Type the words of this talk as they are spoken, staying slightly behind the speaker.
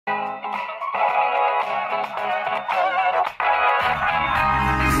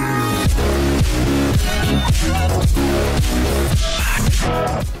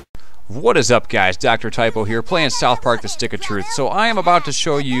What is up, guys? Dr. Typo here, playing South Park: The Stick of Truth. So I am about to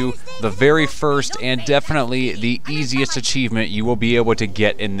show you the very first and definitely the easiest achievement you will be able to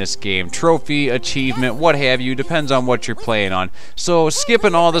get in this game. Trophy, achievement, what have you, depends on what you're playing on. So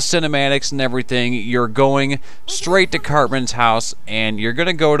skipping all the cinematics and everything, you're going straight to Cartman's house, and you're going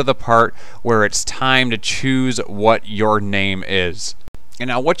to go to the part where it's time to choose what your name is. And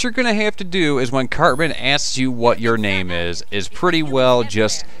now what you're going to have to do is when Cartman asks you what your name is pretty well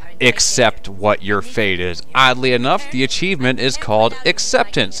just accept what your fate is. Oddly enough, the achievement is called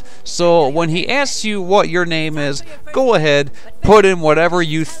acceptance. So when he asks you what your name is, go ahead, put in whatever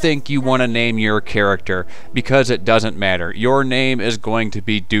you think you want to name your character, because it doesn't matter. Your name is going to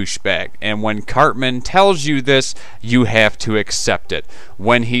be Douchebag. And when Cartman tells you this, you have to accept it.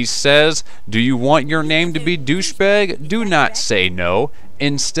 When he says, "Do you want your name to be Douchebag?" do not say no.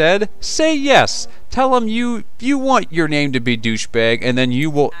 Instead, say yes. Tell him you want your name to be Douchebag, and then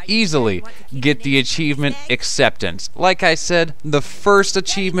you will easily get the achievement acceptance. Like I said, the first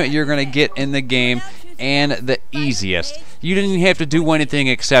achievement you're going to get in the game, and the easiest. You didn't have to do anything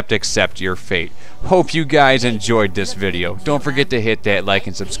except accept your fate. Hope you guys enjoyed this video. Don't forget to hit that like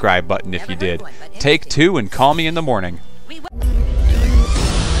and subscribe button if you did. Take two and call me in the morning.